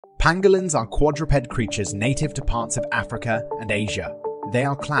Pangolins are quadruped creatures native to parts of Africa and Asia. They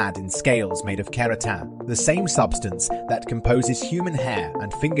are clad in scales made of keratin, the same substance that composes human hair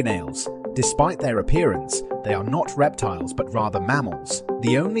and fingernails. Despite their appearance, they are not reptiles but rather mammals,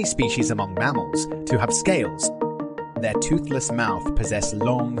 the only species among mammals to have scales. Their toothless mouth possess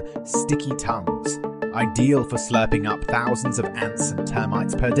long, sticky tongues, ideal for slurping up thousands of ants and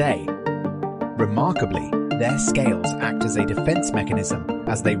termites per day. Remarkably, their scales act as a defense mechanism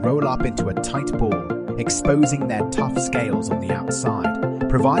as they roll up into a tight ball, exposing their tough scales on the outside,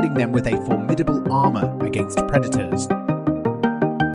 providing them with a formidable armor against predators.